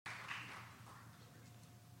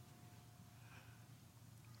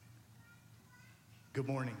Good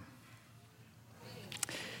morning.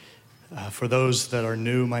 For those that are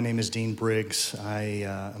new, my name is Dean Briggs.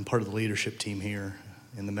 I'm part of the leadership team here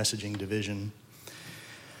in the messaging division.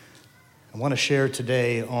 I want to share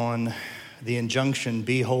today on the injunction,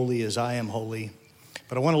 be holy as I am holy,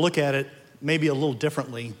 but I want to look at it maybe a little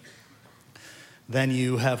differently than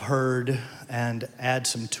you have heard and add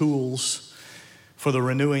some tools for the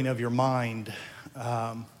renewing of your mind.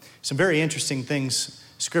 Some very interesting things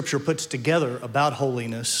Scripture puts together about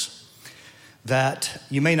holiness that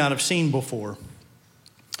you may not have seen before.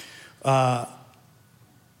 I'm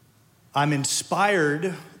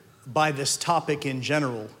inspired by this topic in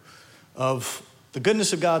general of the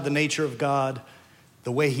goodness of God, the nature of God,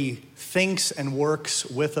 the way He thinks and works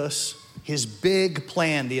with us, His big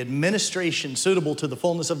plan, the administration suitable to the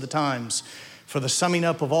fullness of the times for the summing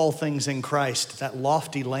up of all things in Christ, that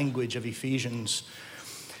lofty language of Ephesians.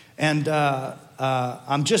 And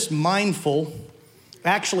I'm just mindful,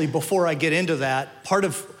 actually before I get into that, part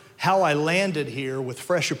of how I landed here with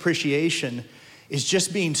fresh appreciation is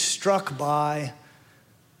just being struck by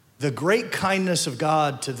the great kindness of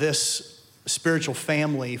God to this spiritual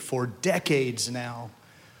family for decades now,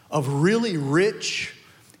 of really rich,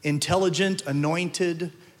 intelligent,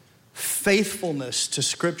 anointed faithfulness to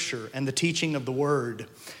Scripture and the teaching of the Word.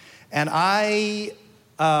 And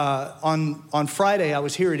on Friday, I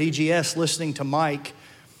was here at EGS listening to Mike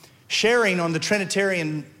sharing on the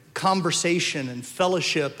Trinitarian conversation and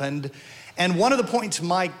fellowship. And one of the points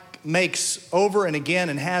Mike makes over and again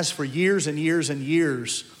and has for years and years and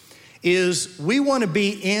years is we want to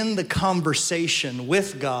be in the conversation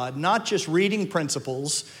with God, not just reading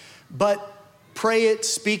principles, but pray it,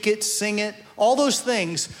 speak it, sing it, all those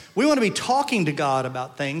things. We want to be talking to God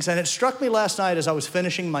about things. And it struck me last night as I was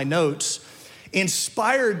finishing my notes,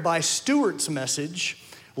 inspired by Stuart's message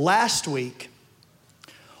last week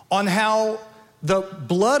on how the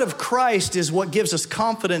blood of Christ is what gives us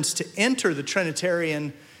confidence to enter the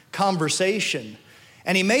Trinitarian conversation.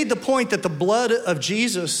 And he made the point that the blood of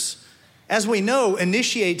Jesus, as we know,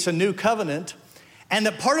 initiates a new covenant, and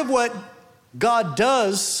that part of what God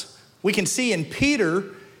does, we can see in Peter,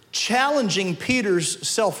 challenging Peter's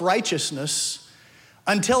self-righteousness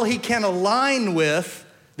until he can align with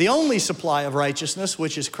the only supply of righteousness,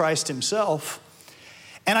 which is Christ Himself.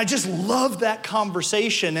 And I just love that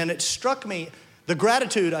conversation, and it struck me the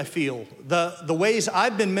gratitude I feel, the ways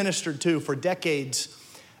I've been ministered to for decades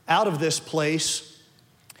out of this place.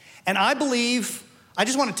 And I believe I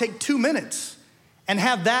just want to take 2 minutes and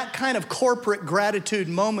have that kind of corporate gratitude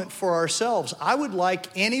moment for ourselves. I would like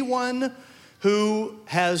anyone who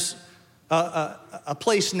has a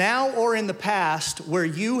place now or in the past where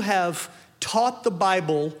you have taught the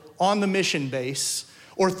Bible on the mission base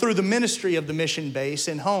or through the ministry of the mission base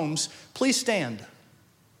in homes, please stand.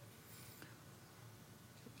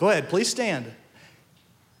 Go ahead, please stand.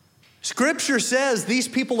 Scripture says these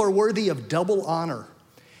people are worthy of double honor.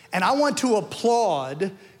 And I want to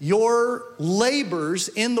applaud your labors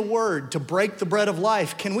in the Word to break the bread of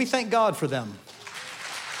life. Can we thank God for them?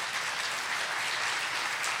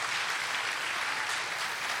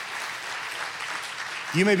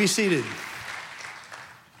 You may be seated.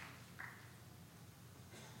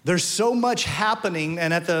 There's so much happening,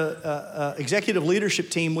 and at the executive leadership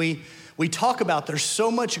team, we talk about there's so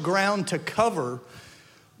much ground to cover,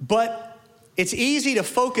 but it's easy to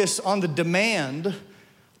focus on the demand,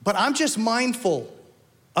 but I'm just mindful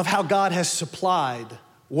of how God has supplied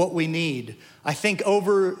what we need. I think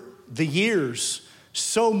over the years,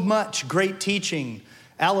 so much great teaching,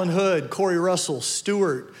 Alan Hood, Corey Russell,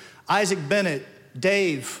 Stuart, Isaac Bennett,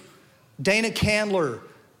 Dave, Dana Candler,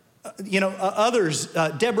 others,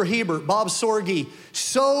 Deborah Hebert, Bob Sorge,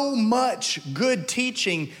 so much good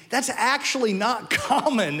teaching. That's actually not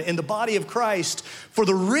common in the body of Christ for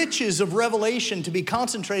the riches of revelation to be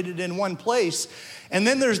concentrated in one place. And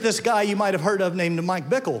then there's this guy you might have heard of named Mike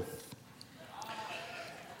Bickle.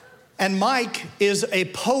 And Mike is a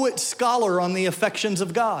poet scholar on the affections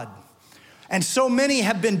of God. And so many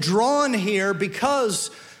have been drawn here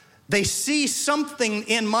because they see something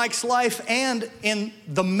in Mike's life and in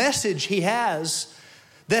the message he has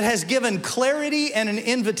that has given clarity and an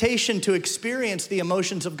invitation to experience the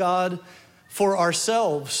emotions of God for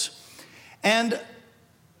ourselves. And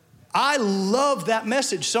I love that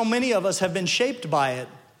message. So many of us have been shaped by it.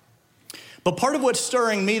 But part of what's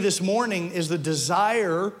stirring me this morning is the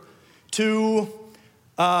desire to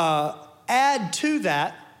add to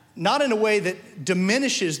that, not in a way that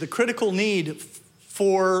diminishes the critical need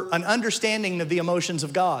for an understanding of the emotions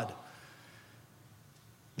of God.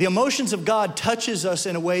 The emotions of God touches us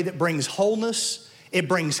in a way that brings wholeness, it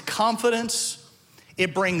brings confidence,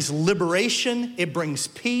 it brings liberation, it brings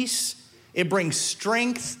peace, it brings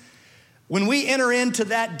strength. When we enter into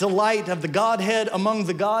that delight of the Godhead among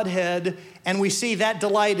the Godhead, and we see that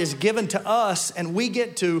delight is given to us, and we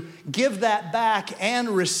get to give that back and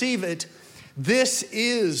receive it, this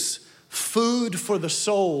is food for the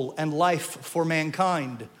soul and life for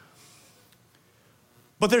mankind.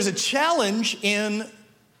 But there's a challenge in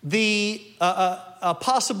the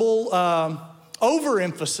possible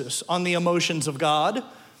overemphasis on the emotions of God,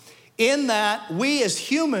 in that we as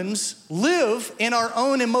humans live in our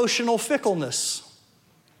own emotional fickleness.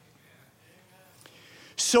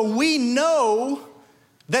 So we know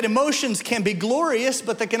that emotions can be glorious,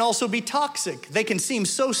 but they can also be toxic. They can seem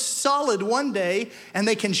so solid one day, and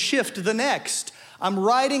they can shift the next. I'm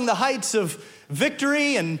riding the heights of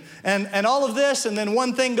victory and all of this, and then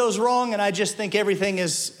one thing goes wrong, and I just think everything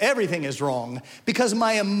is wrong, because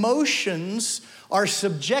my emotions are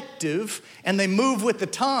subjective, and they move with the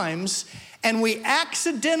times, and we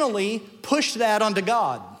accidentally push that onto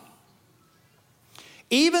God.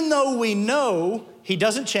 Even though we know He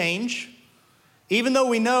doesn't change, even though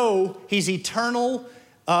we know He's eternal,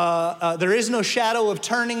 there is no shadow of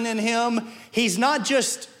turning in Him, He's not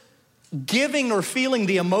just giving or feeling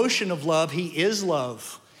the emotion of love, He is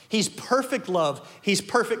love. He's perfect love. He's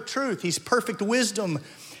perfect truth. He's perfect wisdom.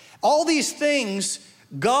 All these things,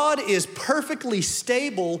 God is perfectly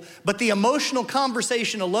stable, but the emotional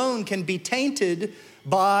conversation alone can be tainted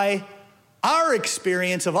by our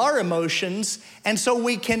experience of our emotions. And so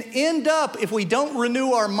we can end up, if we don't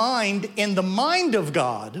renew our mind, in the mind of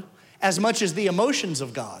God as much as the emotions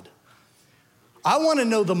of God. I want to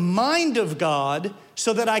know the mind of God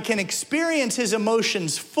so that I can experience His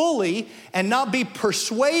emotions fully and not be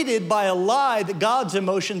persuaded by a lie that God's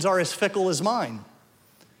emotions are as fickle as mine.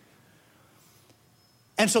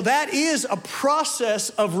 And so that is a process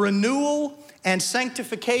of renewal and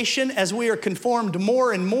sanctification as we are conformed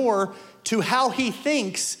more and more to how He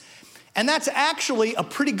thinks. And that's actually a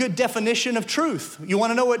pretty good definition of truth. You want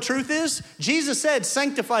to know what truth is? Jesus said,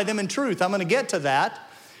 sanctify them in truth. I'm going to get to that.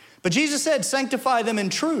 But Jesus said, sanctify them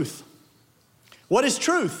in truth. What is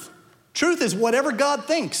truth? Truth is whatever God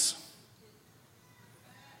thinks.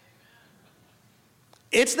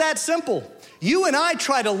 It's that simple. You and I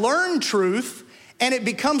try to learn truth, and it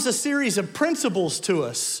becomes a series of principles to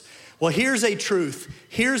us. Well, here's a truth.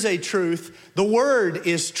 Here's a truth. The word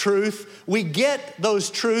is truth. We get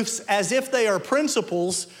those truths as if they are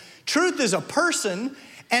principles. Truth is a person,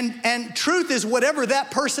 and truth is whatever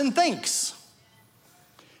that person thinks.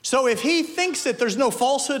 So if he thinks that there's no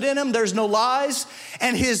falsehood in him, there's no lies,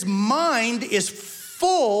 and his mind is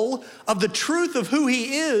full of the truth of who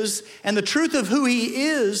he is, and the truth of who he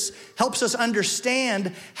is helps us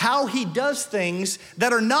understand how he does things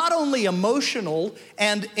that are not only emotional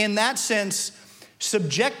and in that sense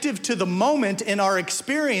subjective to the moment in our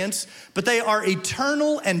experience, but they are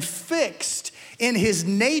eternal and fixed in his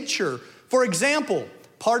nature. For example,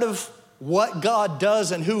 part of what God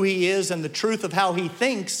does and who he is and the truth of how he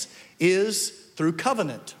thinks is through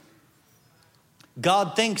covenant.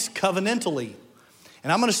 God thinks covenantally.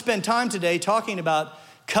 And I'm going to spend time today talking about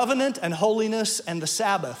covenant and holiness and the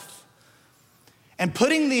Sabbath. And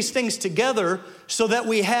putting these things together so that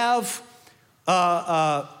we have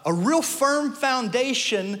a real firm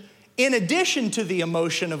foundation in addition to the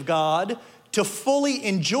emotion of God to fully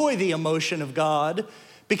enjoy the emotion of God.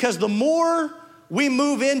 Because the more we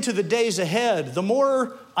move into the days ahead, the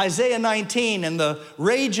more Isaiah 19 and the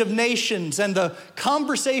rage of nations and the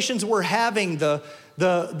conversations we're having, the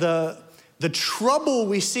trouble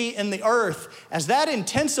we see in the earth, as that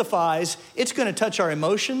intensifies, it's going to touch our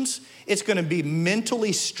emotions. It's going to be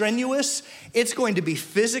mentally strenuous. It's going to be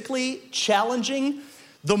physically challenging.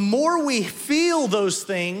 The more we feel those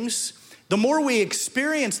things, the more we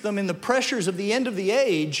experience them in the pressures of the end of the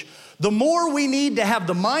age, the more we need to have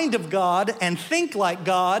the mind of God and think like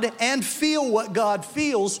God and feel what God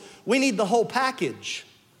feels. We need the whole package.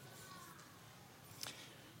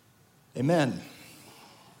 Amen.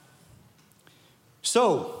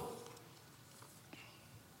 So,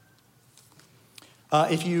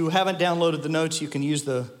 if you haven't downloaded the notes, you can use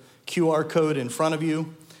the QR code in front of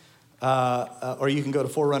you, or you can go to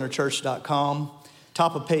forerunnerchurch.com.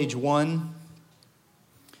 Top of page 1.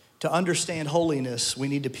 To understand holiness, we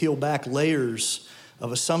need to peel back layers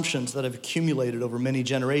of assumptions that have accumulated over many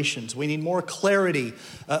generations. We need more clarity,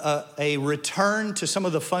 a return to some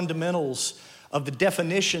of the fundamentals of the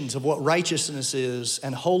definitions of what righteousness is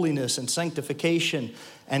and holiness and sanctification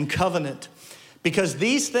and covenant. Because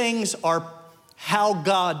these things are how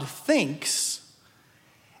God thinks,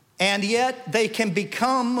 and yet they can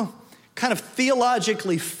become kind of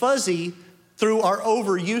theologically fuzzy through our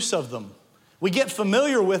overuse of them. We get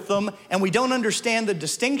familiar with them and we don't understand the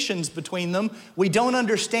distinctions between them. We don't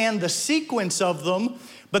understand the sequence of them,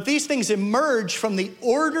 but these things emerge from the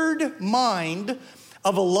ordered mind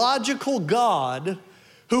of a logical God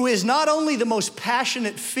who is not only the most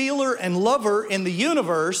passionate feeler and lover in the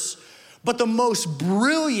universe, but the most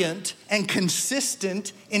brilliant and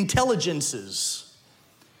consistent intelligences.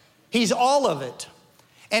 He's all of it.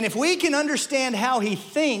 And if we can understand how he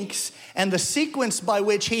thinks and the sequence by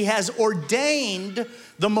which he has ordained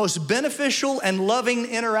the most beneficial and loving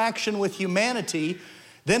interaction with humanity,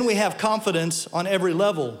 then we have confidence on every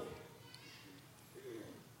level.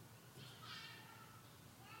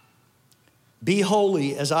 Be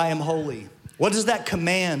holy as I am holy. What does that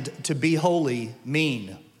command to be holy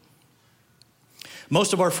mean?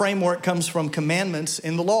 Most of our framework comes from commandments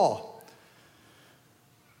in the law.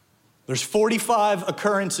 There's 45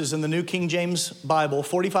 occurrences in the New King James Bible,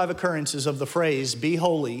 45 occurrences of the phrase, be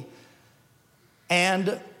holy,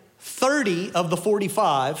 and 30 of the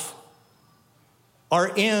 45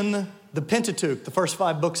 are in the Pentateuch, the first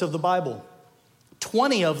 5 books of the Bible.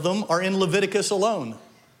 20 of them are in Leviticus alone.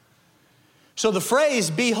 So the phrase,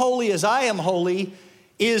 be holy as I am holy,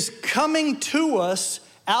 is coming to us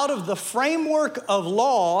out of the framework of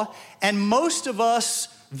law, and most of us,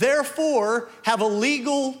 therefore, have a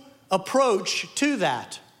legal approach to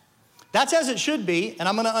that. That's as it should be, and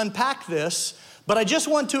I'm going to unpack this, but I just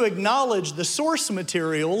want to acknowledge the source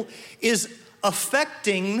material is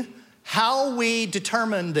affecting how we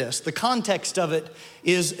determine this. The context of it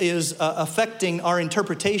is affecting our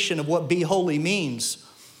interpretation of what be holy means.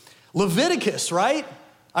 Leviticus, right?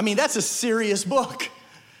 I mean, that's a serious book.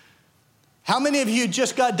 How many of you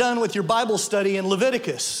just got done with your Bible study in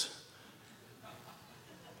Leviticus?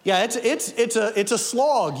 Yeah, it's a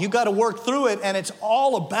slog. You got to work through it, and it's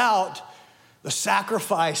all about the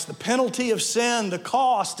sacrifice, the penalty of sin, the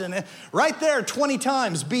cost, and right there 20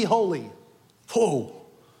 times, be holy. Whoa.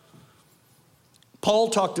 Paul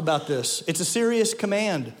talked about this. It's a serious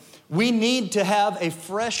command. We need to have a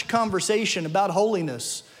fresh conversation about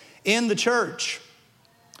holiness in the church.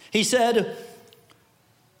 He said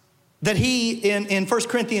that in 1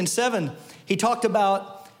 Corinthians 7, he talked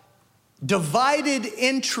about divided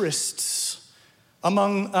interests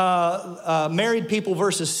among married people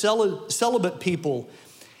versus celibate people.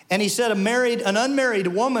 And he said an unmarried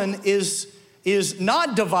woman is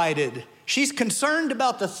not divided. She's concerned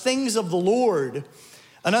about the things of the Lord.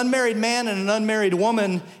 An unmarried man and an unmarried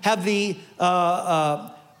woman have the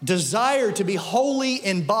desire to be holy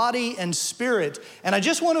in body and spirit. And I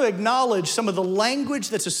just want to acknowledge some of the language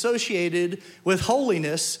that's associated with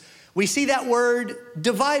holiness. We see that word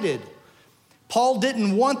divided. Paul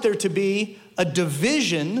didn't want there to be a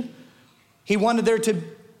division. He wanted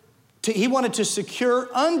to secure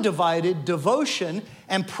undivided devotion,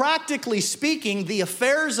 and practically speaking, the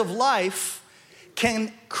affairs of life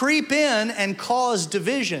can creep in and cause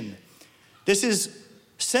division. This is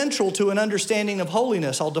central to an understanding of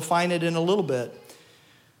holiness. I'll define it in a little bit.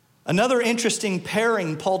 Another interesting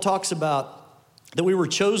pairing Paul talks about, that we were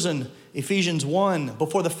chosen, Ephesians 1,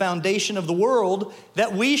 before the foundation of the world,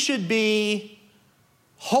 that we should be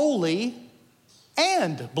holy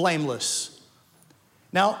and blameless.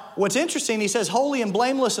 Now, what's interesting, he says holy and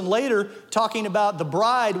blameless, and later, talking about the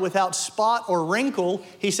bride without spot or wrinkle,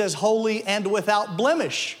 he says holy and without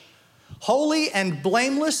blemish. Holy and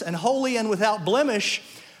blameless and holy and without blemish.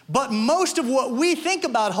 But most of what we think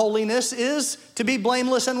about holiness is to be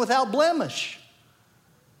blameless and without blemish.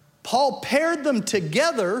 Paul paired them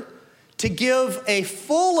together to give a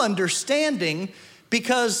full understanding,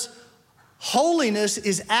 because holiness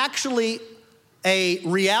is actually a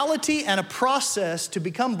reality and a process to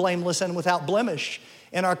become blameless and without blemish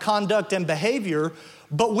in our conduct and behavior,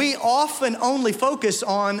 but we often only focus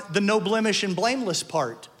on the no blemish and blameless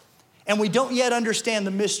part, and we don't yet understand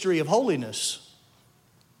the mystery of holiness.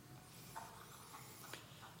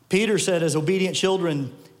 Peter said, as obedient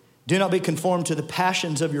children, do not be conformed to the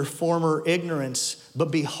passions of your former ignorance, but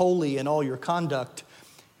be holy in all your conduct.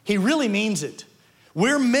 He really means it.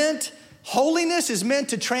 Holiness is meant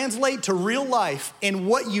to translate to real life in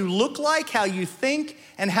what you look like, how you think,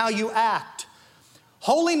 and how you act.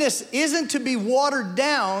 Holiness isn't to be watered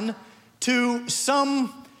down to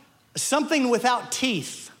something without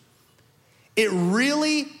teeth. It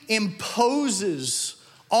really imposes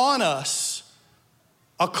on us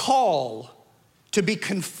a call to be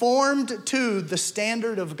conformed to the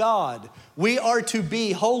standard of God. We are to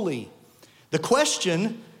be holy. The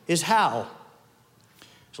question is how?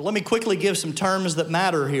 So let me quickly give some terms that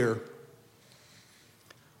matter here.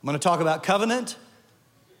 I'm going to talk about covenant,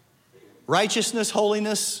 righteousness,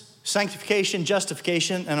 holiness, sanctification,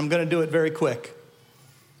 justification, and I'm going to do it very quick.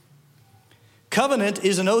 Covenant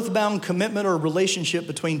is an oath-bound commitment or relationship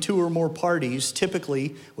between two or more parties,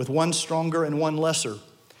 typically with one stronger and one lesser.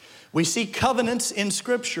 We see covenants in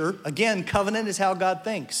Scripture. Again, covenant is how God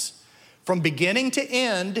thinks. From beginning to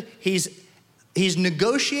end, He's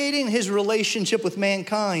negotiating His relationship with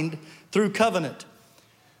mankind through covenant.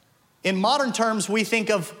 In modern terms, we think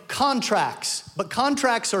of contracts, but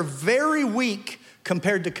contracts are very weak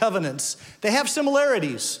compared to covenants. They have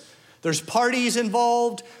similarities. There's parties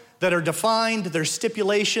involved that are defined, there's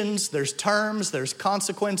stipulations, there's terms, there's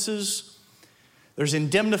consequences, there's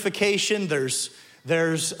indemnification,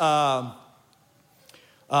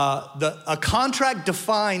 a contract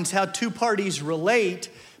defines how two parties relate,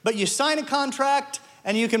 but you sign a contract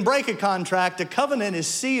and you can break a contract. A covenant is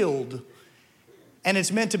sealed and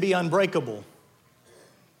it's meant to be unbreakable.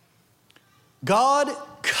 God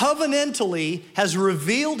covenantally has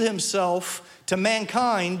revealed Himself to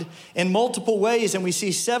mankind in multiple ways, and we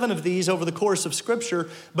see 7 of these over the course of Scripture.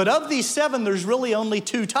 But of these 7, there's really only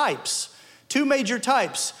 2 types, 2 major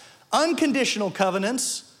types. Unconditional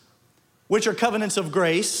covenants, which are covenants of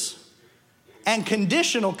grace, and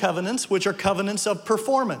conditional covenants, which are covenants of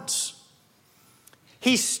performance.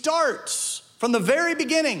 He starts from the very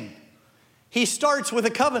beginning. He starts with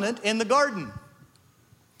a covenant in the garden.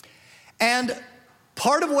 And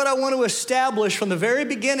part of what I want to establish from the very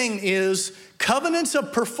beginning is covenants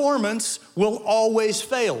of performance will always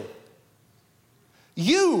fail.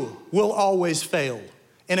 You will always fail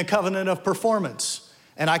in a covenant of performance,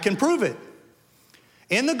 and I can prove it.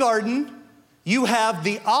 In the garden, you have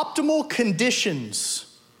the optimal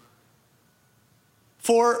conditions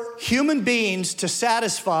for human beings to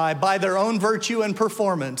satisfy by their own virtue and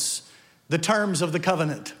performance the terms of the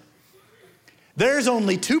covenant. There's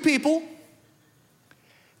only 2 people.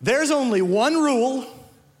 There's only 1 rule,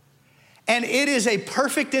 and it is a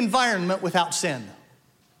perfect environment without sin.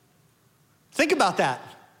 Think about that.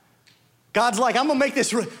 God's like, I'm gonna make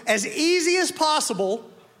this as easy as possible.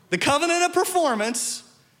 The covenant of performance.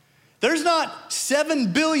 There's not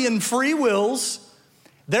 7 billion free wills.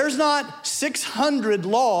 There's not 600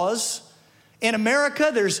 laws. In America,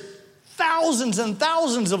 there's thousands and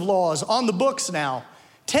thousands of laws on the books now.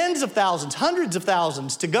 Tens of thousands, hundreds of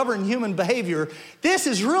thousands to govern human behavior. This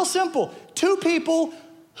is real simple. 2 people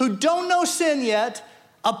who don't know sin yet,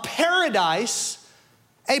 a paradise,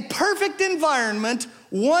 a perfect environment,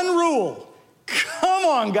 1 rule. Come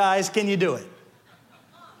on, guys, can you do it?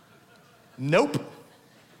 Nope.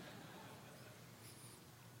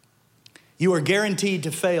 You are guaranteed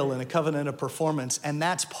to fail in a covenant of performance, and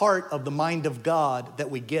that's part of the mind of God that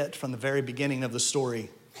we get from the very beginning of the story.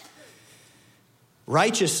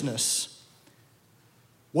 Righteousness.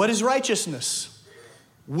 What is righteousness?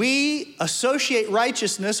 We associate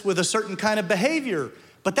righteousness with a certain kind of behavior,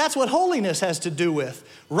 but that's what holiness has to do with.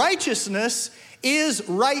 Righteousness is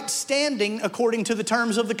right standing according to the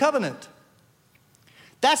terms of the covenant.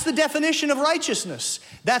 That's the definition of righteousness.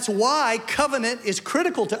 That's why covenant is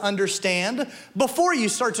critical to understand before you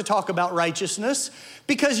start to talk about righteousness,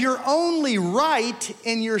 because you're only right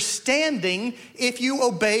in your standing if you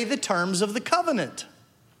obey the terms of the covenant.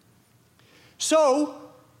 So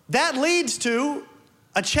that leads to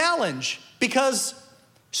a challenge, because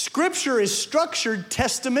Scripture is structured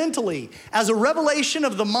testamentally. As a revelation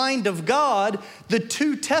of the mind of God, the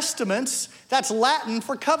 2 testaments, that's Latin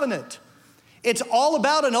for covenant. It's all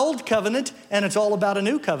about an old covenant and it's all about a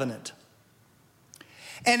new covenant.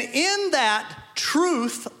 And in that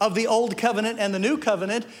truth of the old covenant and the new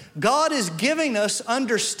covenant, God is giving us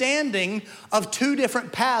understanding of 2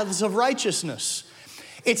 different paths of righteousness.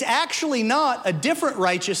 It's actually not a different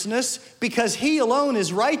righteousness because He alone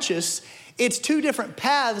is righteous. It's 2 different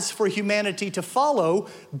paths for humanity to follow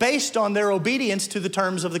based on their obedience to the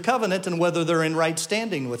terms of the covenant and whether they're in right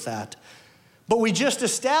standing with that. But we just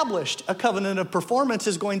established a covenant of performance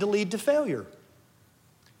is going to lead to failure.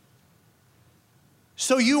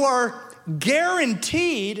 So you are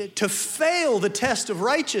guaranteed to fail the test of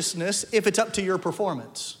righteousness if it's up to your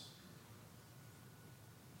performance.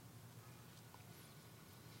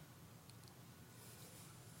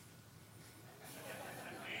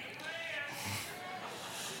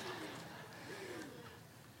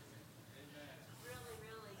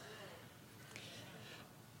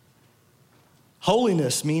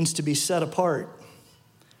 Holiness means to be set apart.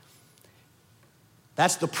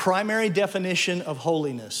 That's the primary definition of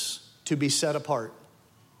holiness, to be set apart.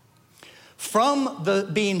 From the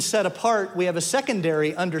being set apart, we have a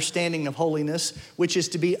secondary understanding of holiness, which is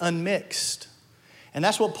to be unmixed. And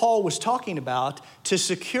that's what Paul was talking about, to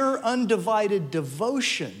secure undivided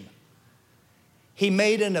devotion. he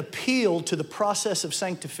made an appeal to the process of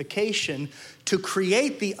sanctification to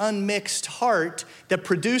create the unmixed heart that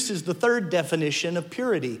produces the third definition of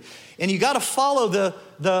purity. And you got to follow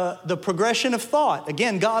the progression of thought.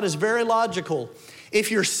 Again, God is very logical.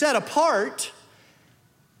 If you're set apart,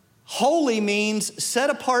 holy means set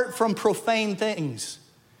apart from profane things,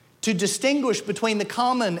 to distinguish between the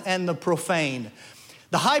common and the profane.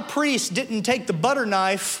 The high priest didn't take the butter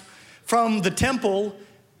knife from the temple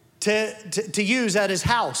to use at his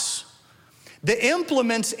house. The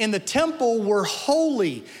implements in the temple were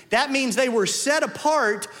holy. That means they were set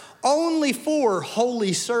apart only for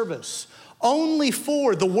holy service, only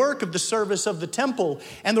for the work of the service of the temple.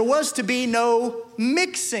 And there was to be no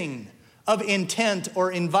mixing of intent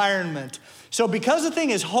or environment. So because the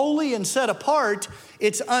thing is holy and set apart,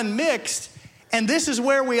 it's unmixed. And this is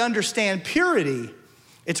where we understand purity.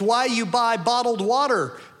 It's why you buy bottled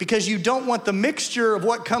water, because you don't want the mixture of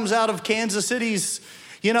what comes out of Kansas City's,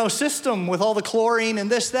 system with all the chlorine and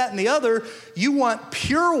this, that, and the other. You want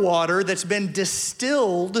pure water that's been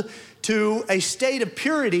distilled to a state of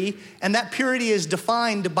purity, and that purity is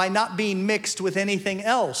defined by not being mixed with anything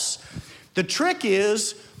else. The trick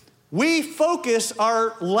is we focus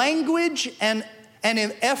our language and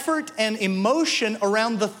effort and emotion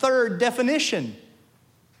around the third definition.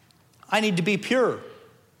 I need to be pure.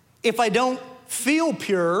 If I don't feel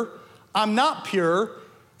pure, I'm not pure.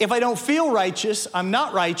 If I don't feel righteous, I'm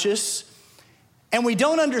not righteous. And we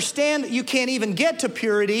don't understand that you can't even get to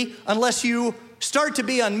purity unless you start to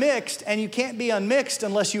be unmixed, and you can't be unmixed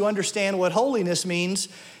unless you understand what holiness means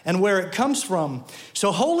and where it comes from.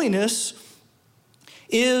 So holiness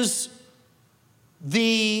is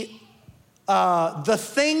the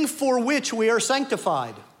thing for which we are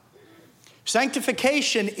sanctified.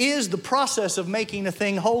 Sanctification is the process of making a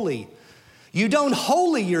thing holy. You don't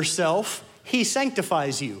holy yourself, he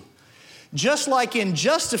sanctifies you. Just like in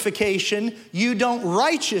justification, you don't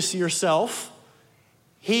righteous yourself,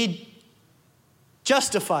 he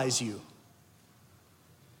justifies you.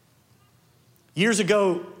 Years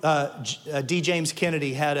ago, D. James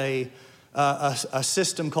Kennedy had a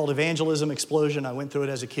system called Evangelism Explosion. I went through it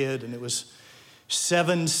as a kid, and it was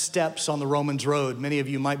 7 steps on the Romans road. Many of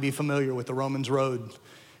you might be familiar with the Romans road.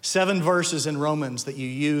 7 verses in Romans that you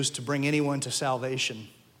use to bring anyone to salvation.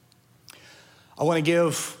 I want to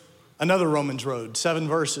give another Romans road, 7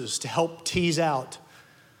 verses to help tease out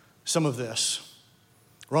some of this.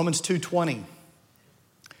 Romans 2:20.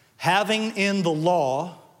 Having in the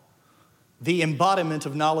law the embodiment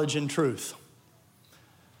of knowledge and truth.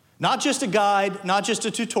 Not just a guide, not just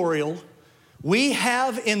a tutorial. We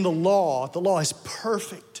have in the law is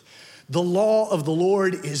perfect. The law of the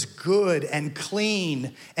Lord is good and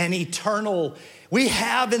clean and eternal. We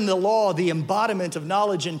have in the law the embodiment of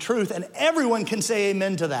knowledge and truth, and everyone can say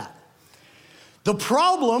amen to that. The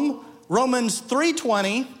problem, Romans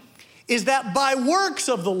 3:20, is that by works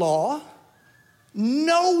of the law,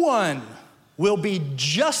 no one will be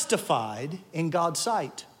justified in God's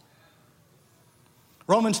sight.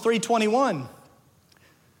 Romans 3:21.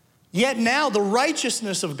 Yet now the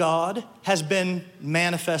righteousness of God has been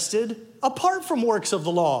manifested apart from works of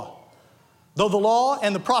the law, though the law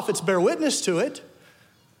and the prophets bear witness to it.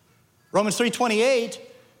 Romans 3:28,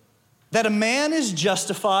 that a man is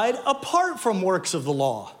justified apart from works of the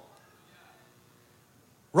law.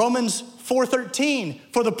 Romans 4:13,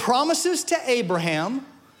 for the promises to Abraham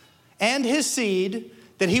and his seed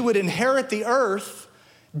that he would inherit the earth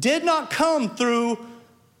did not come through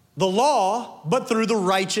the law, but through the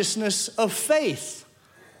righteousness of faith.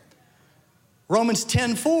 Romans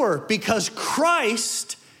 10:4, because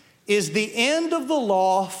Christ is the end of the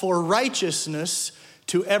law for righteousness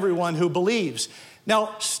to everyone who believes.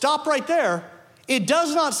 Now, stop right there. It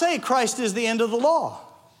does not say Christ is the end of the law.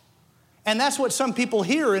 And that's what some people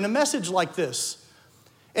hear in a message like this.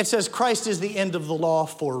 It says Christ is the end of the law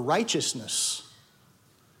for righteousness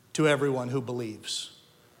to everyone who believes.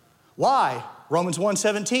 Why? Romans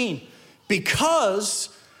 1:17, because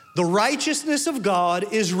the righteousness of God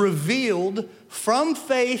is revealed from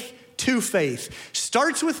faith to faith.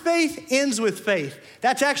 Starts with faith, ends with faith.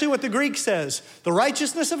 That's actually what the Greek says. The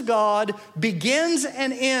righteousness of God begins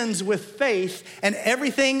and ends with faith, and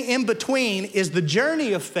everything in between is the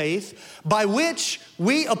journey of faith by which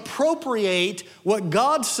we appropriate what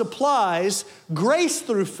God supplies, grace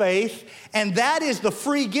through faith, and that is the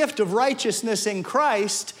free gift of righteousness in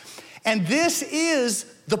Christ. And this is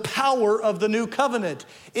the power of the new covenant.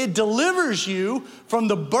 It delivers you from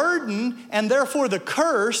the burden and therefore the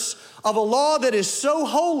curse of a law that is so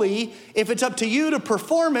holy, if it's up to you to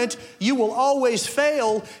perform it, you will always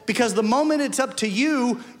fail, because the moment it's up to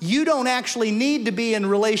you, you don't actually need to be in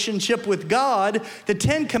relationship with God. The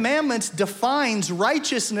 10 Commandments defines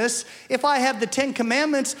righteousness. If I have the 10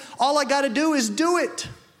 Commandments, all I got to do is do it.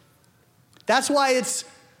 That's why it's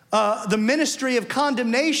the ministry of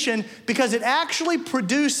condemnation, because it actually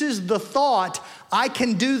produces the thought, I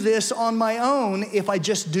can do this on my own if I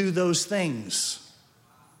just do those things.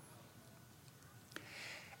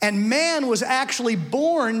 And man was actually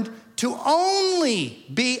born to only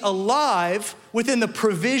be alive within the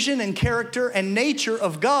provision and character and nature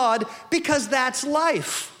of God, because that's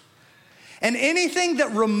life. And anything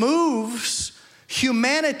that removes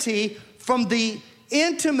humanity from the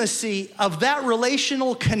intimacy of that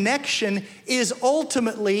relational connection is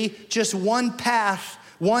ultimately just one path,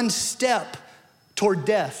 one step toward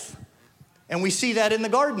death. And we see that in the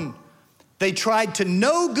garden. They tried to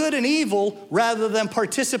know good and evil rather than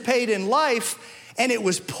participate in life, and it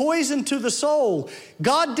was poison to the soul.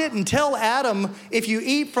 God didn't tell Adam, if you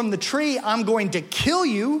eat from the tree, I'm going to kill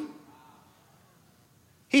you.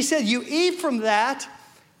 He said, you eat from that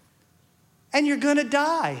and you're going to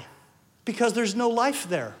die, because there's no life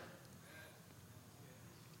there.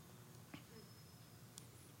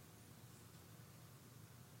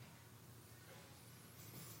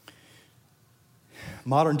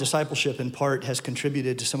 Modern discipleship, in part, has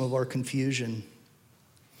contributed to some of our confusion,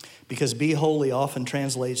 because be holy often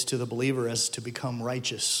translates to the believer as to become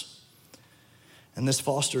righteous. And this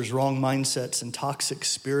fosters wrong mindsets and toxic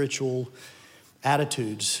spiritual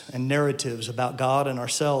attitudes and narratives about God and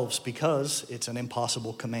ourselves, because it's an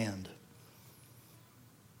impossible command.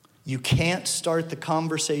 You can't start the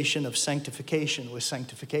conversation of sanctification with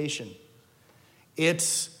sanctification.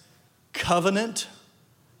 It's covenant,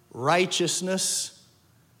 righteousness,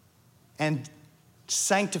 and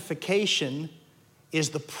sanctification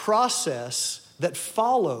is the process that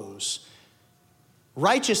follows.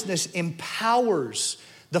 Righteousness empowers.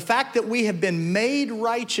 The fact that we have been made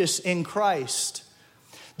righteous in Christ,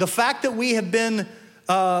 the fact that we have been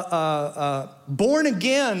born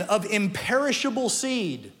again of imperishable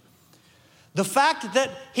seed, the fact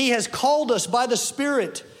that He has called us by the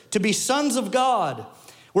Spirit to be sons of God.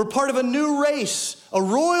 We're part of a new race, a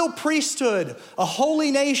royal priesthood, a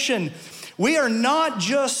holy nation. We are not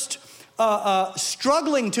just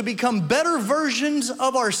struggling to become better versions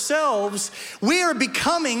of ourselves. We are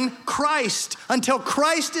becoming Christ until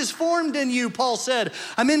Christ is formed in you, Paul said.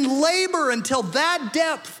 I'm in labor until that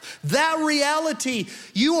depth, that reality.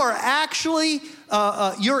 You are actually,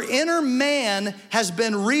 your inner man has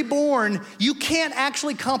been reborn. You can't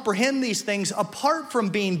actually comprehend these things apart from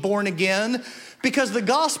being born again, because the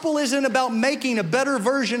gospel isn't about making a better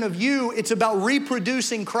version of you. It's about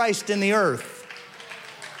reproducing Christ in the earth.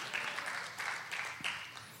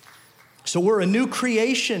 So we're a new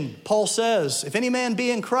creation, Paul says. If any man be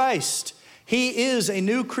in Christ, he is a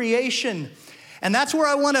new creation. And that's where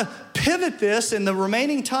I want to pivot this in the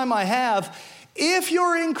remaining time I have. If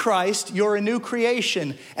you're in Christ, you're a new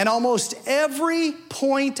creation. And almost every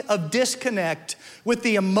point of disconnect with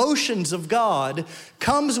the emotions of God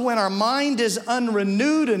comes when our mind is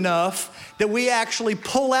unrenewed enough that we actually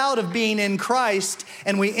pull out of being in Christ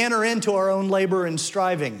and we enter into our own labor and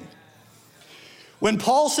striving. When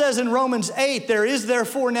Paul says in Romans 8, there is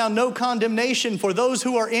therefore now no condemnation for those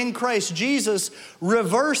who are in Christ Jesus,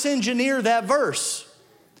 reverse engineer that verse.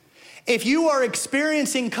 If you are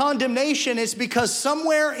experiencing condemnation, it's because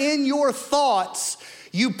somewhere in your thoughts,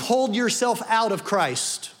 you pulled yourself out of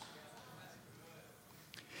Christ.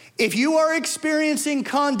 If you are experiencing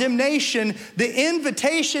condemnation, the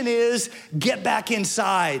invitation is get back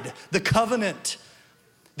inside the covenant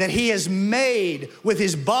that He has made with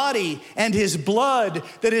His body and His blood,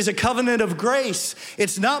 that is a covenant of grace.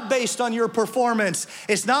 It's not based on your performance.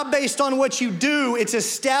 It's not based on what you do. It's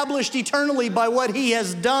established eternally by what He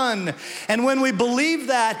has done. And when we believe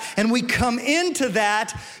that and we come into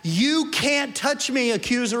that, you can't touch me,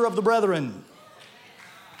 accuser of the brethren.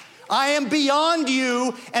 I am beyond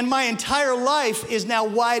you, and my entire life is now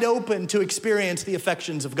wide open to experience the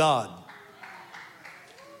affections of God.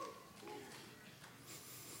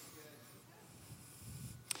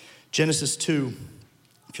 Genesis 2,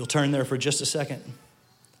 if you'll turn there for just a second.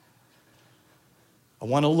 I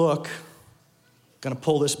want to look, going to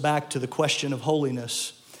pull this back to the question of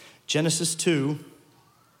holiness. Genesis 2,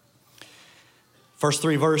 first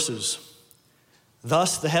 3 verses.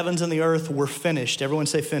 Thus the heavens and the earth were finished. Everyone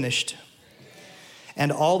say finished.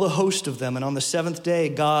 and all the host of them. And on the seventh day,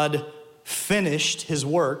 God finished his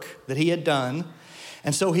work that he had done.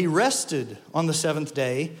 And so he rested on the seventh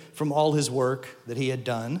day from all his work that he had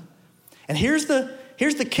done. And here's the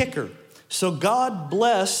kicker. So God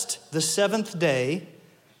blessed the seventh day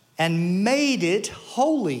and made it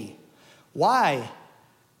holy. Why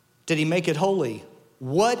did he make it holy?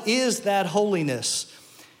 What is that holiness?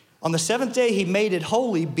 On the seventh day, he made it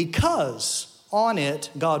holy because on it,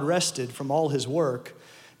 God rested from all his work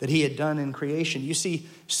that he had done in creation. You see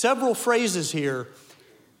several phrases here: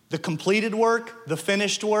 the completed work, the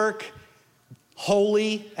finished work,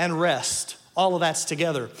 holy, and rest. All of that's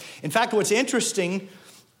together. In fact, what's interesting,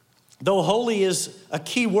 though holy is a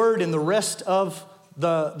key word in the rest of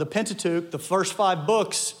the Pentateuch, the first 5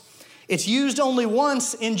 books, it's used only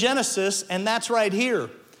once in Genesis, and that's right here.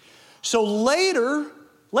 So later,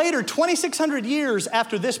 2,600 years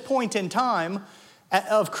after this point in time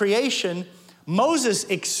of creation, Moses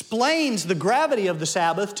explains the gravity of the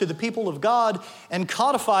Sabbath to the people of God and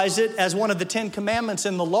codifies it as one of the 10 commandments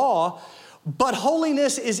in the law. But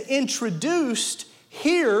holiness is introduced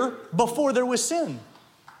here before there was sin.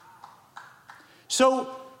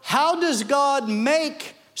 So how does God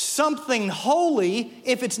make something holy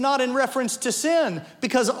if it's not in reference to sin?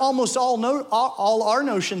 Because almost all our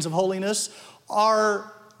notions of holiness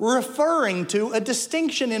are referring to a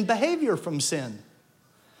distinction in behavior from sin.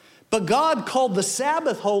 But God called the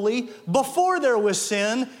Sabbath holy before there was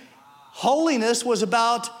sin. Holiness was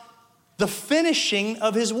about the finishing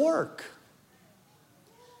of his work.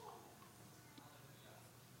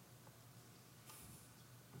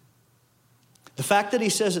 The fact that he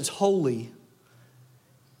says it's holy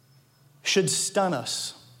should stun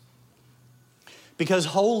us, because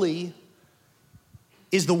holy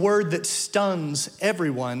is the word that stuns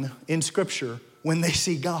everyone in Scripture when they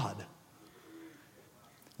see God.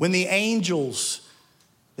 When the angels,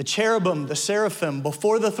 the cherubim, the seraphim,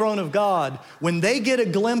 before the throne of God, when they get a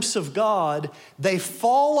glimpse of God, they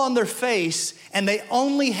fall on their face and they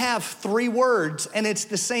only have 3 words, and it's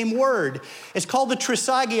the same word. It's called the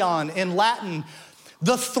trisagion in Latin,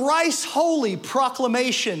 the thrice holy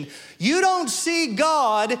proclamation. You don't see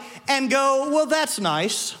God and go, well, that's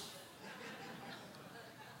nice.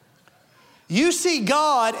 You see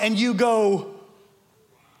God and you go,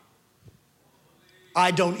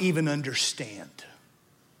 I don't even understand.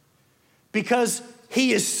 Because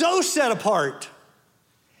he is so set apart.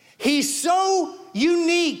 He's so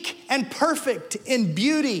unique and perfect in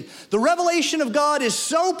beauty. The revelation of God is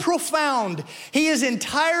so profound. He is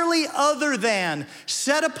entirely other than,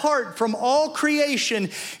 set apart from all creation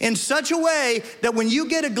in such a way that when you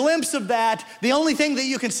get a glimpse of that, the only thing that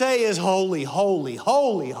you can say is holy, holy,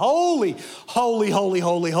 holy, holy, holy, holy,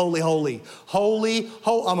 holy, holy, holy, holy,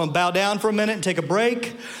 holy. I'm gonna bow down for a minute and take a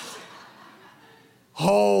break.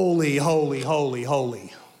 Holy, holy, holy,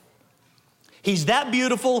 holy. He's that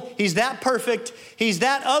beautiful, he's that perfect, he's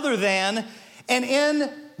that other than, and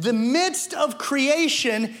in the midst of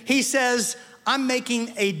creation, he says, I'm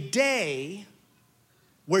making a day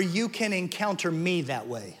where you can encounter me that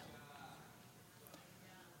way.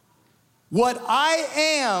 What I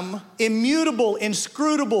am, immutable,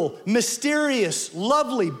 inscrutable, mysterious,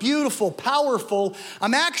 lovely, beautiful, powerful,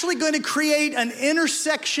 I'm actually going to create an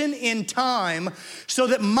intersection in time so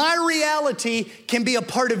that my reality can be a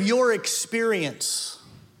part of your experience.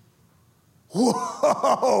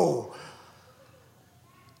 Whoa!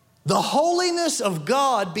 The holiness of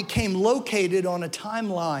God became located on a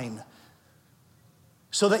timeline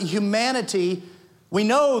so that humanity, we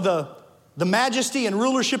know the majesty and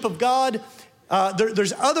rulership of God,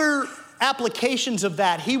 there's other applications of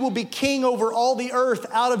that. He will be king over all the earth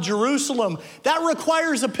out of Jerusalem. That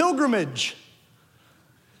requires a pilgrimage.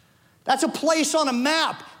 That's a place on a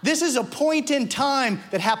map. This is a point in time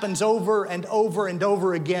that happens over and over and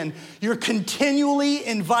over again. You're continually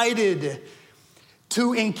invited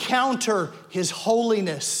to encounter his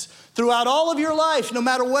holiness. Throughout all of your life, no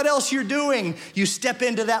matter what else you're doing, you step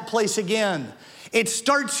into that place again. It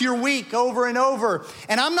starts your week over and over.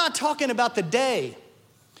 And I'm not talking about the day.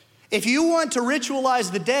 If you want to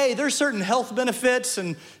ritualize the day, there's certain health benefits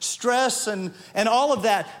and stress and all of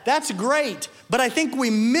that. That's great. But I think we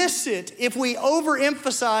miss it if we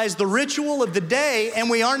overemphasize the ritual of the day and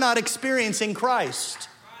we are not experiencing Christ.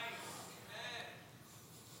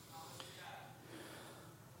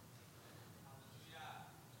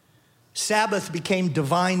 Sabbath became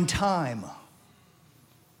divine time.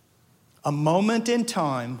 A moment in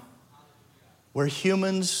time where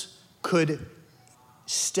humans could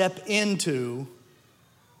step into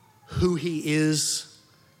who he is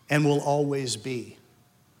and will always be.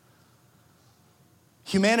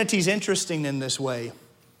 Humanity's interesting in this way.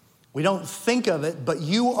 We don't think of it, but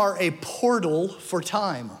you are a portal for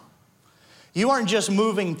time. You aren't just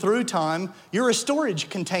moving through time, you're a storage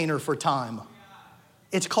container for time.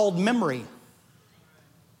 It's called memory.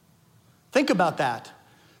 Think about that.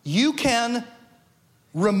 You can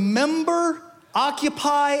remember,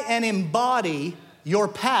 occupy, and embody your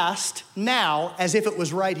past now as if it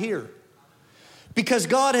was right here. Because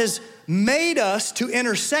God has made us to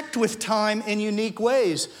intersect with time in unique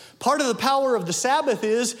ways. Part of the power of the Sabbath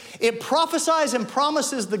is it prophesies and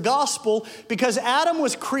promises the gospel because Adam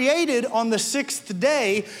was created on the sixth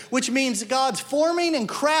day, which means God's forming and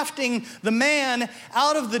crafting the man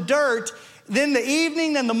out of the dirt, then the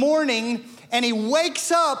evening and the morning, and he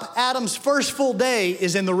wakes up. Adam's first full day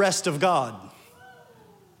is in the rest of God.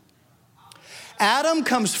 Adam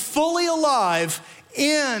comes fully alive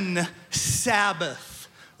in Sabbath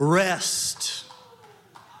rest.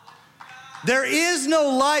 There is no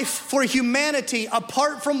life for humanity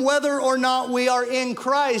apart from whether or not we are in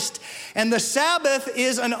Christ. And the Sabbath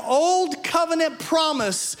is an old covenant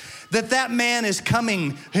promise that that man is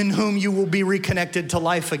coming in whom you will be reconnected to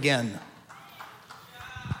life again.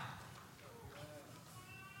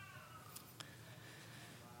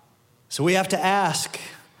 So we have to ask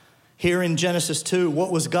here in Genesis 2,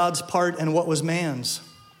 what was God's part and what was man's?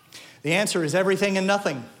 The answer is everything and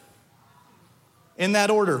nothing. In that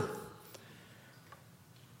order.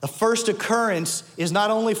 The first occurrence is not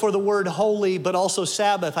only for the word holy, but also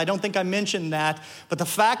Sabbath. I don't think I mentioned that, but the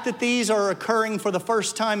fact that these are occurring for the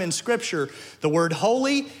first time in Scripture, the word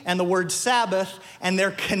holy and the word Sabbath, and they're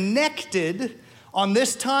connected on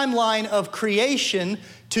this timeline of creation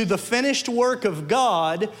to the finished work of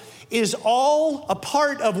God, is all a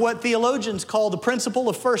part of what theologians call the principle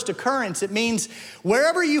of first occurrence. It means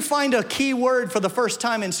wherever you find a key word for the first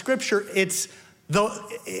time in Scripture, it's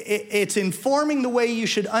informing the way you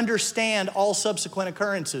should understand all subsequent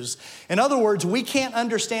occurrences. In other words, we can't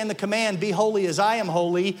understand the command, be holy as I am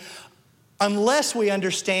holy, unless we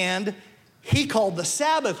understand he called the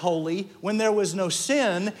Sabbath holy when there was no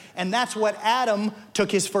sin, and that's what Adam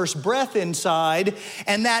took his first breath inside,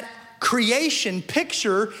 and that creation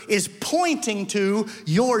picture is pointing to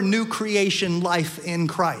your new creation life in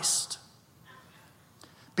Christ.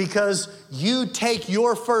 Because you take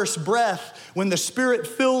your first breath when the Spirit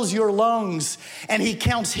fills your lungs and he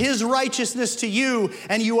counts his righteousness to you,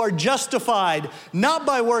 and you are justified not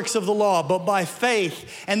by works of the law but by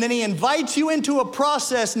faith. And then he invites you into a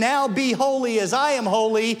process, now be holy as I am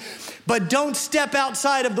holy, but don't step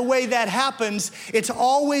outside of the way that happens. It's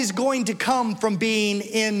always going to come from being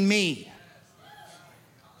in me.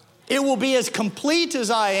 It will be as complete as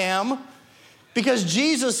I am, because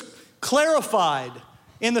Jesus clarified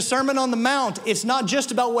in the Sermon on the Mount, it's not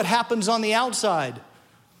just about what happens on the outside.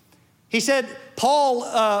 He said, Paul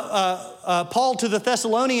to the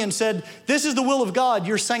Thessalonians said, this is the will of God,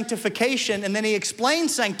 your sanctification. And then he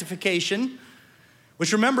explained sanctification,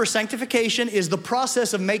 which, remember, sanctification is the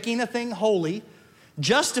process of making a thing holy.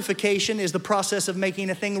 Justification is the process of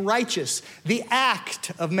making a thing righteous, the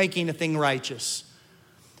act of making a thing righteous.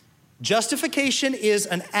 Justification is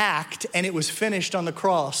an act, and it was finished on the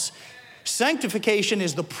cross. Sanctification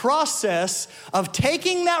is the process of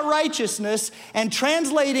taking that righteousness and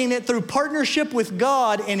translating it through partnership with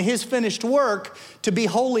God in his finished work to be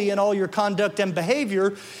holy in all your conduct and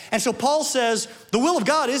behavior. And so Paul says, the will of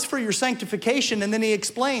God is for your sanctification. And then he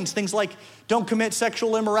explains things like don't commit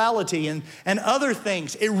sexual immorality and other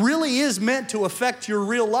things. It really is meant to affect your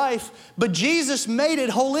real life, but Jesus made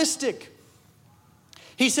it holistic.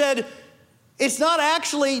 He said, it's not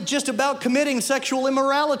actually just about committing sexual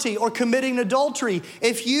immorality or committing adultery.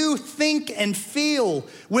 If you think and feel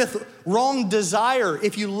with wrong desire,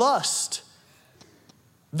 if you lust,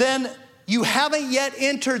 then you haven't yet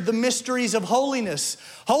entered the mysteries of holiness.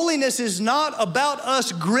 Holiness is not about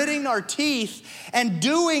us gritting our teeth and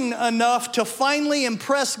doing enough to finally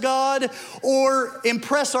impress God or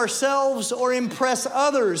impress ourselves or impress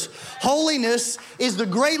others. Holiness is the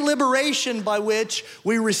great liberation by which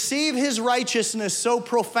we receive his righteousness so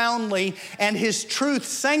profoundly, and his truth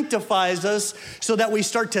sanctifies us so that we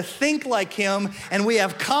start to think like him, and we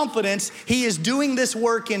have confidence he is doing this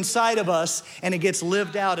work inside of us, and it gets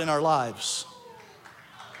lived out in our lives.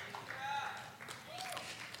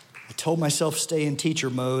 I told myself stay in teacher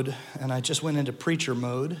mode, and I just went into preacher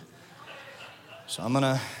mode. So I'm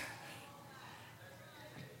gonna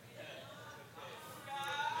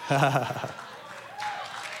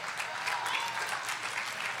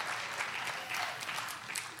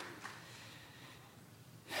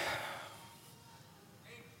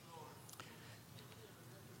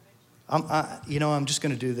I'm just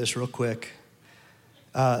gonna do this real quick.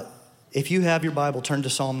 If you have your Bible, turn to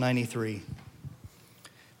Psalm 93.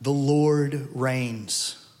 The Lord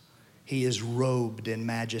reigns. He is robed in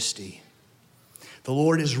majesty. The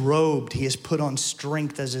Lord is robed. He has put on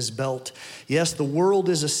strength as his belt. Yes, the world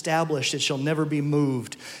is established. It shall never be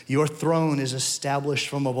moved. Your throne is established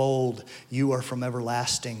from of old. You are from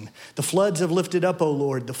everlasting. The floods have lifted up, O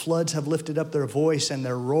Lord. The floods have lifted up their voice and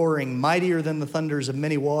their roaring, mightier than the thunders of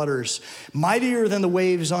many waters, mightier than the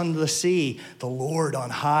waves on the sea. The Lord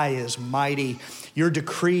on high is mighty. Your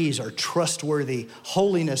decrees are trustworthy.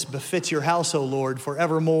 Holiness befits your house, O Lord,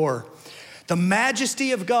 forevermore. The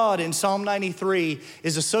majesty of God in Psalm 93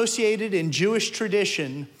 is associated in Jewish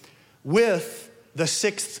tradition with the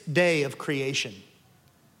sixth day of creation.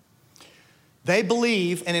 They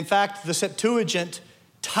believe, and in fact, the Septuagint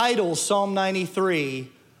titles Psalm 93,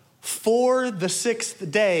 "For the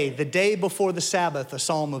sixth day, the day before the Sabbath, a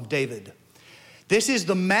Psalm of David." This is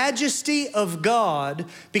the majesty of God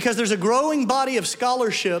because there's a growing body of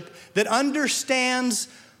scholarship that understands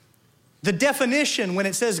the definition when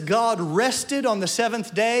it says God rested on the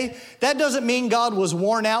seventh day. That doesn't mean God was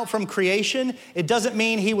worn out from creation. It doesn't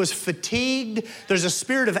mean he was fatigued. There's a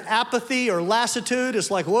spirit of apathy or lassitude.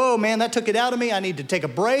 It's like, whoa, man, that took it out of me. I need to take a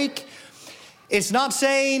break. It's not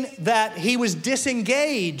saying that he was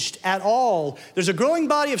disengaged at all. There's a growing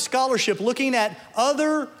body of scholarship looking at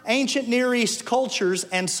other ancient Near East cultures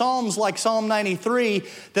and Psalms like Psalm 93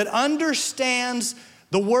 that understands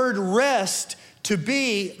the word rest to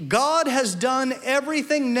be, God has done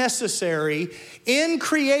everything necessary in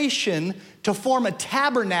creation to form a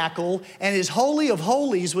tabernacle, and his Holy of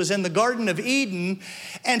Holies was in the Garden of Eden.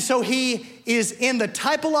 And so he is in the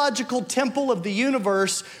typological temple of the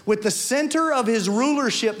universe with the center of his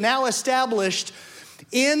rulership now established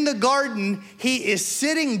in the garden. He is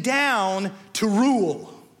sitting down to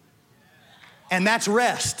rule. And that's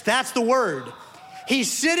rest. That's the word.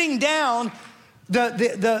 He's sitting down.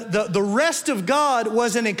 The rest of God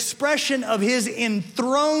was an expression of his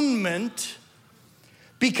enthronement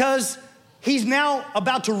because he's now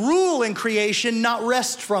about to rule in creation, not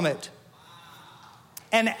rest from it.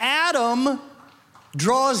 And Adam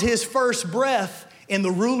draws his first breath in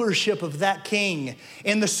the rulership of that king,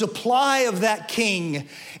 in the supply of that king,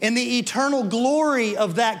 in the eternal glory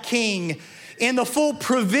of that king, in the full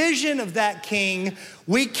provision of that king.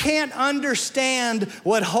 We can't understand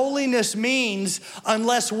what holiness means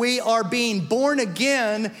unless we are being born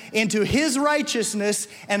again into his righteousness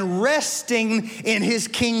and resting in his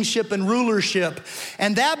kingship and rulership.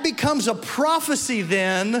 And that becomes a prophecy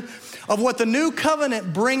then of what the new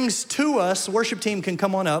covenant brings to us. Worship team can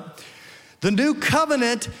come on up. The new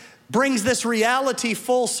covenant brings this reality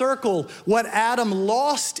full circle. What Adam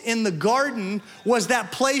lost in the garden was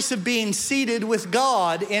that place of being seated with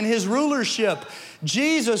God in his rulership.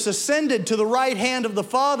 Jesus ascended to the right hand of the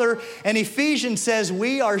Father, and Ephesians says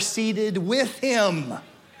we are seated with him.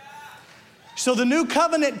 So the new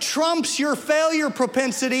covenant trumps your failure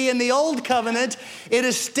propensity in the old covenant. It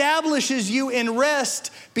establishes you in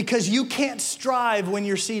rest because you can't strive when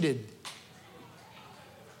you're seated.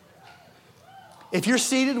 If you're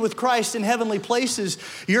seated with Christ in heavenly places,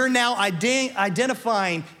 you're now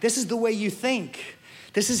identifying, this is the way you think.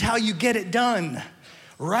 This is how you get it done.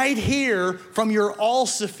 Right here, from your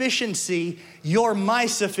all-sufficiency, you're my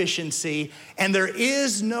sufficiency, and there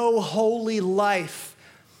is no holy life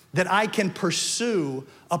that I can pursue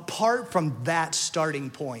apart from that starting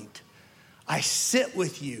point. I sit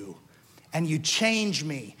with you, and you change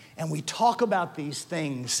me, and we talk about these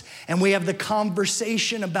things, and we have the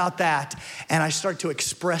conversation about that, and I start to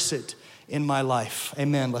express it in my life.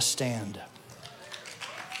 Amen. Let's stand.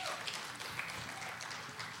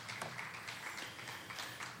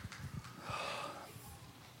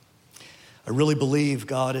 I really believe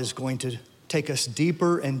God is going to take us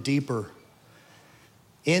deeper and deeper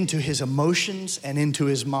into his emotions and into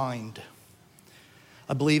his mind.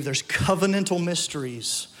 I believe there's covenantal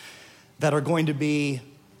mysteries that are going to be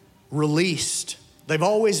released. They've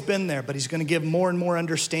always been there, but he's going to give more and more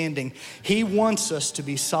understanding. He wants us to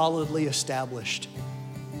be solidly established.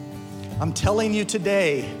 I'm telling you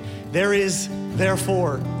today, there is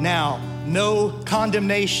therefore now no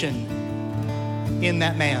condemnation in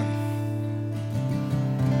that man.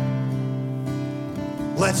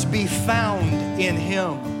 Let's be found in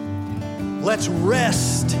him. Let's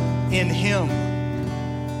rest in him.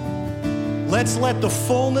 Let's let the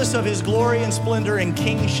fullness of his glory and splendor and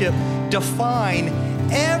kingship define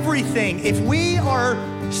everything. If we are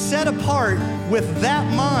set apart with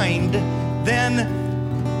that mind,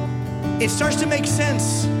 then it starts to make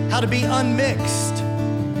sense how to be unmixed.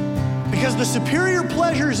 Because the superior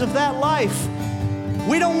pleasures of that life,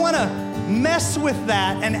 we don't want to mess with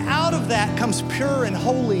that, and out of that comes pure and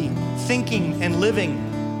holy thinking and living.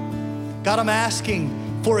 God, I'm asking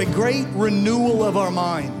for a great renewal of our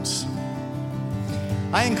minds.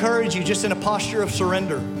 I encourage you, just in a posture of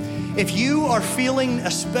surrender, if you are feeling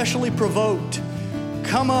especially provoked,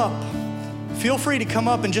 come up. Feel free to come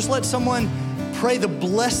up and just let someone pray the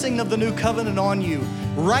blessing of the new covenant on you.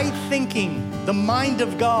 Right thinking, the mind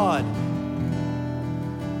of God.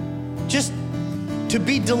 Just to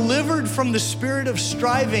be delivered from the spirit of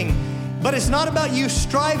striving. But it's not about you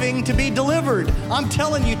striving to be delivered. I'm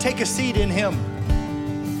telling you, take a seat in Him.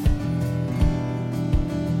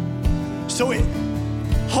 So,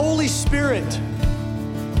 Holy Spirit,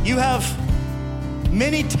 you have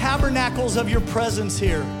many tabernacles of your presence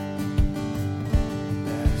here.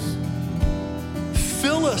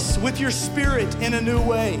 Fill us with your Spirit in a new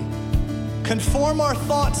way. Conform our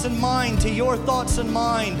thoughts and mind to your thoughts and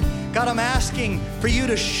mind. God, I'm asking for you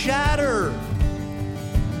to shatter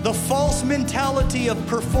the false mentality of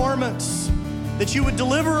performance, that you would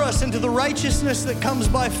deliver us into the righteousness that comes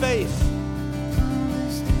by faith.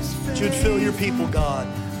 That you would fill your people, God.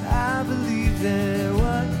 I believe that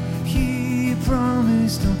what He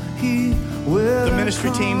promised, He will. The ministry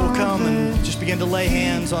team will come and just begin to lay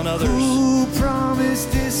hands on others. Who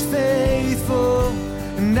promised is faithful,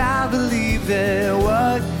 and I believe that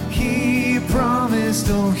what He promised,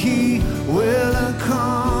 He will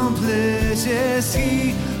accomplish. Yes,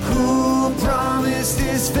 He who promised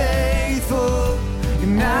is faithful,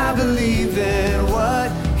 and I believe that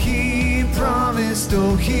what He promised,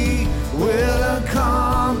 He will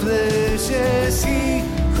accomplish. Yes, He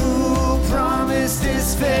who promised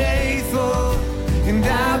is faithful, and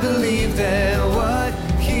I believe that what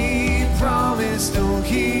He promised,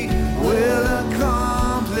 He will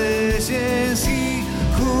accomplish. Yes, He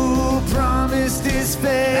who promised is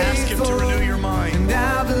faithful. Ask Him to renew your mind. And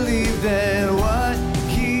I believe that what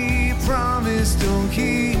He promised,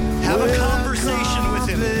 He have will a conversation with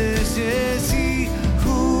Him. Yes, He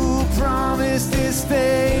who promised is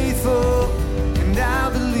faithful, and I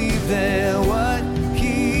believe that what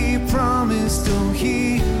He promised,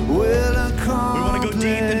 He will accomplish. We want to go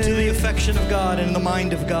deep into the affection of God and the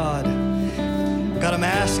mind of God. God, I'm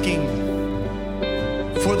asking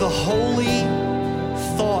for the holy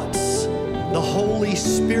thoughts, the Holy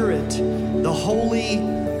Spirit, the holy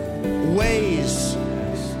ways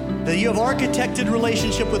that you have architected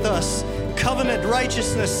relationship with us, covenant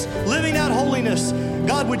righteousness, living out holiness.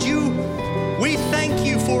 God, we thank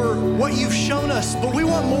you for what you've shown us, but we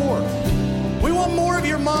want more. We want more of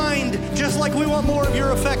your mind, just like we want more of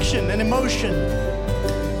your affection and emotion.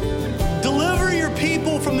 Deliver your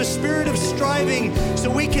people from the spirit of striving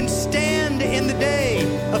so we can stand in the day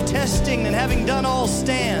of testing, and having done all,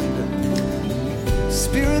 stand.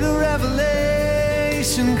 Spirit of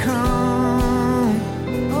revelation, come.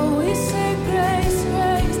 Oh, we say grace,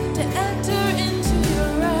 grace, to enter into your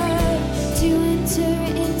rest, to enter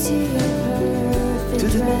into your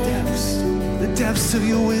perfect To rest. the depths of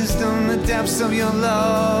your wisdom, the depths of your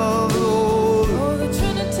love, Lord. Oh, the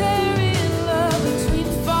Trinitarian love between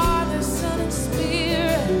Father, Son, and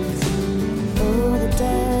Spirit. Oh, the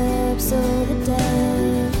depths,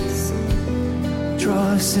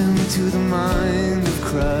 Draw us into the mind of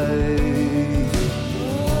Christ.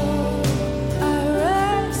 oh, I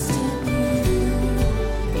rest in you.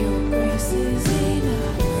 Your grace is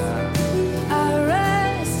enough. I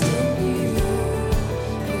rest in you.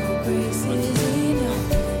 Your grace is enough.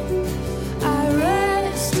 I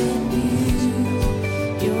rest in you.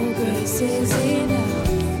 Your grace is enough.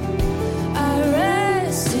 I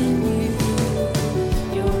rest in you.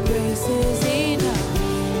 Your grace is enough.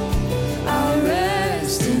 I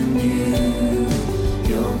rest in you.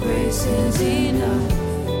 Your grace is enough.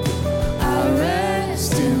 I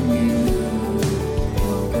rest in you.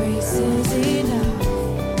 Your grace is enough.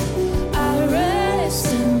 I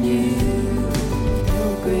rest in you.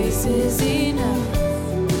 Your grace is enough.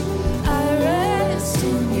 I rest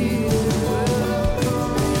in you. Your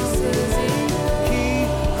grace is enough. He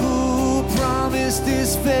who promised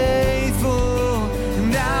is faithful,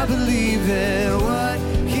 and I believe that what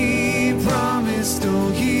He promised,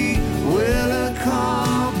 He will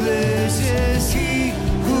accomplish. Yes, He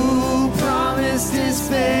who promised is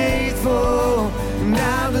faithful, and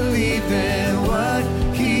I believe that what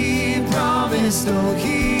He promised,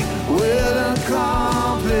 He will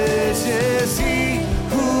accomplish. Yes, He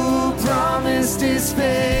who promised is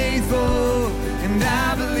faithful, and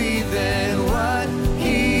I believe that what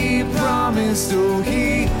He promised,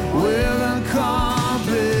 He will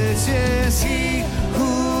accomplish. Yes, He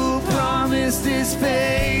who promised is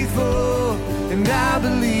faithful, and I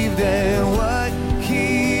believe that what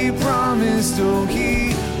He promised,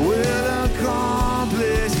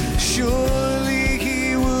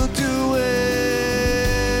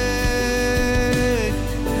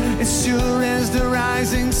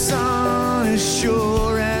 rising sun, as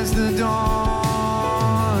sure as the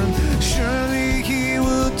dawn. Surely he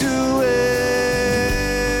will do it.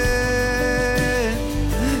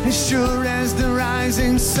 As sure as the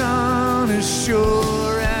rising sun, as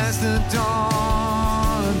sure as the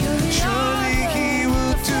dawn. Surely he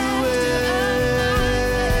will do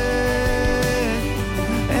it.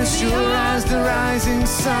 As sure as the rising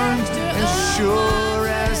sun, as sure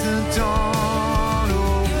as the dawn.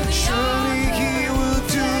 Oh, surely he will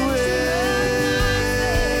do it.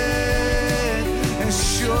 As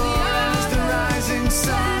sure as the rising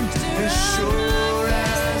sun, as sure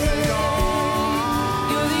as the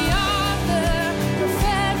dawn. You're the author,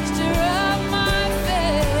 perfecter of my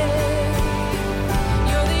faith.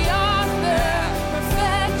 You're the author,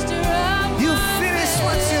 perfecter of my You finish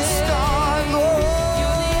what you start, Lord.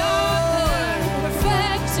 You're the author,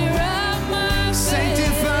 perfecter of my faith.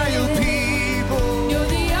 Sanctify your people. You're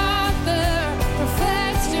the author,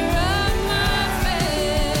 perfecter of my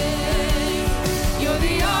faith. You're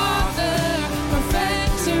the author,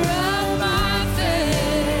 perfecter of my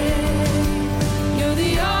faith. You're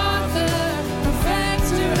the author,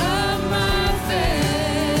 perfecter of my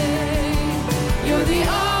faith. You're the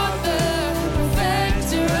author,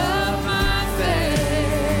 perfecter of my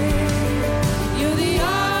faith. You're the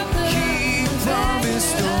author, He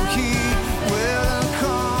promised, oh, he will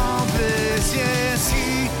accomplish. Yes,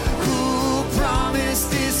 he who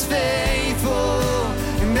promised is faithful.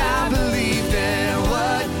 And I believe that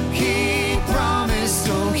what he promised,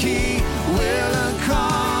 oh, he will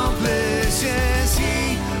accomplish. Yes,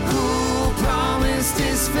 he who promised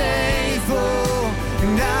is faithful.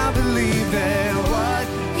 And I believe that what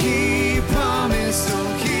he promised,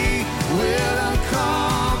 oh, he will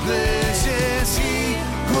accomplish. Yes, he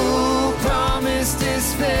who promised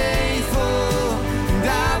is faithful. And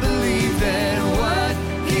I believe that what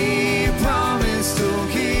he promised, oh,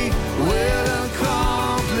 he will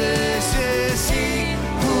accomplish. Yes, he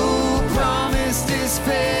who promised is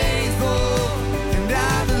faithful. And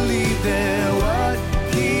I believe that what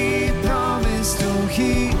he promised, oh,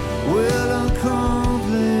 he will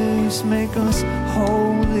accomplish. Make us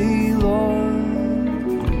holy, Lord.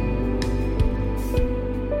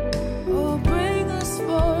 oh, bring us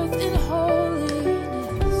forth in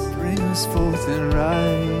holiness. Bring us forth in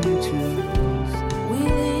righteousness. We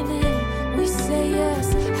lean in, we say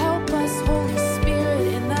yes. Help us, Holy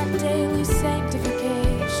Spirit, in that daily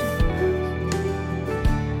sanctification.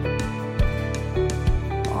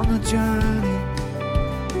 On the journey,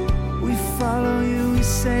 we follow you. We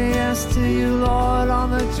say yes to you, Lord, on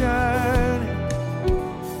the journey.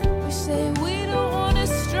 We say we don't want to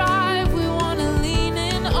strive, we want to lean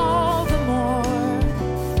in all the more.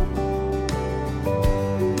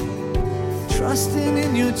 Trusting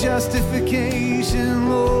in your justification,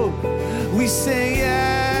 Lord. We say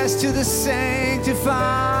yes to the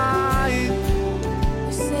sanctifying.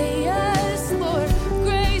 We say yes, Lord,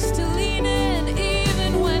 grace to lean in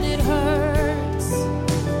even when it hurts.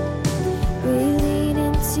 We lean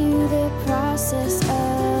into the process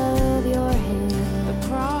of your hand. The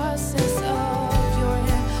process of your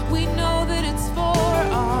hand, we know that it's for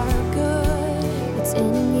our good. It's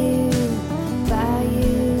in you, by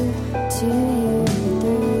you, to you,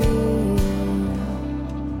 through you.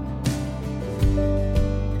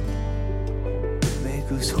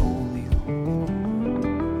 Make us holy, Lord,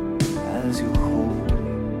 as you're holy.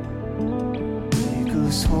 Make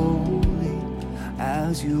us holy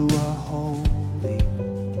as you are holy.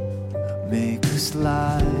 Make us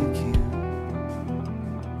like you,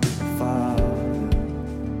 Father.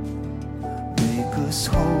 Make us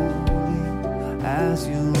holy as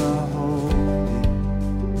you are holy.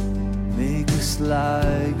 Make us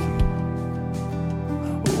like you,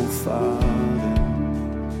 oh Father.